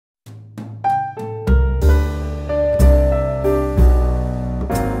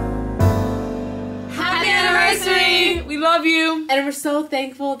love you. And we're so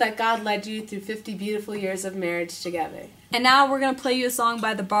thankful that God led you through 50 beautiful years of marriage together. And now we're going to play you a song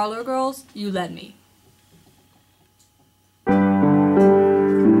by the BarlowGirls, You Led Me.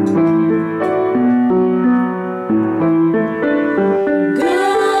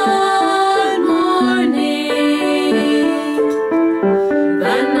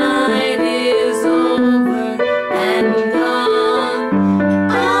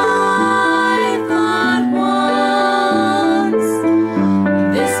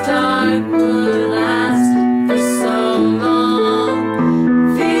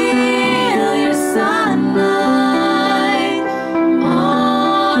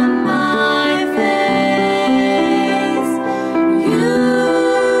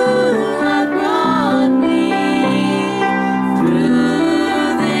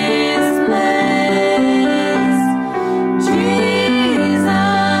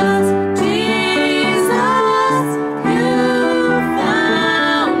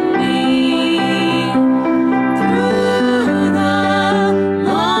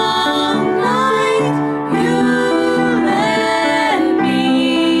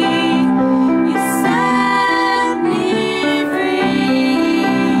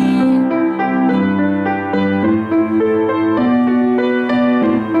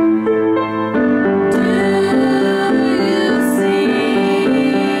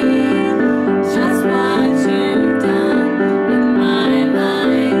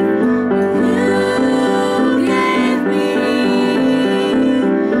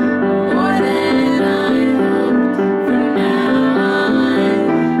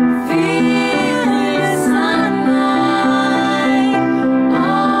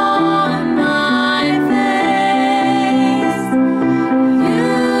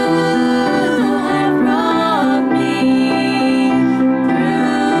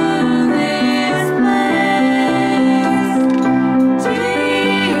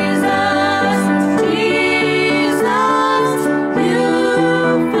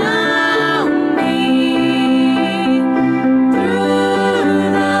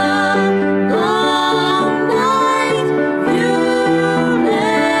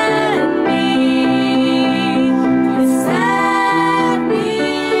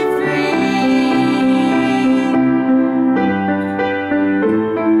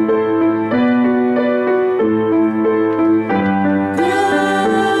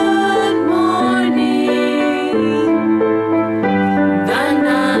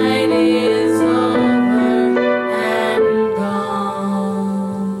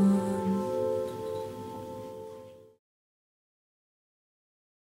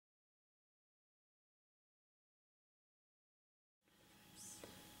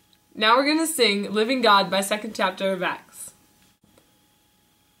 Now we're going to sing Living God by Second Chapter of Acts.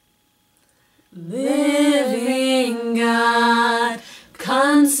 Living God,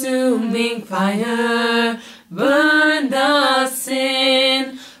 consuming fire, burn the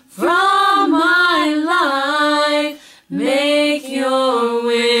sin from my life. Make your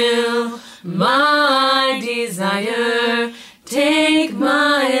will my desire. Take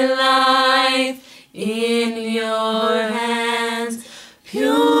my life in your hands.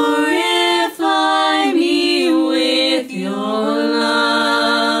 Purify me with your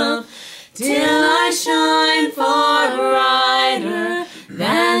love, till I shine far brighter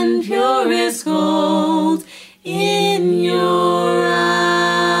than purest gold in your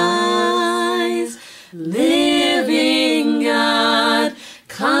eyes. Living God,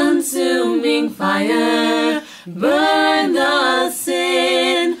 consuming fire, burn the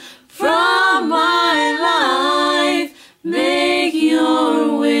sin from my life. Make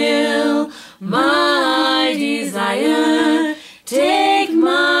your will my desire. Take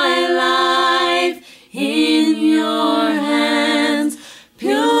my life in your hands.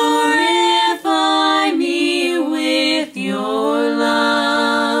 Purify me with your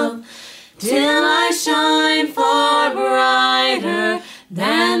love, till I shine far brighter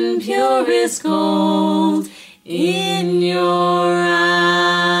than purest gold in your eyes.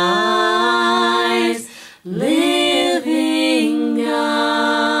 Living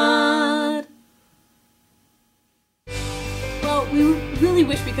God. Well, we really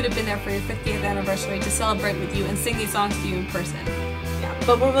wish we could have been there for your 50th anniversary to celebrate with you and sing these songs to you in person. Yeah,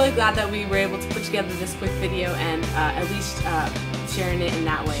 but we're really glad that we were able to put together this quick video and at least sharing it in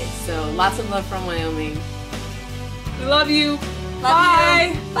that way. So lots of love from Wyoming. We love you.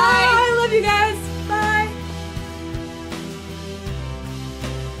 Bye. Bye. Love you guys.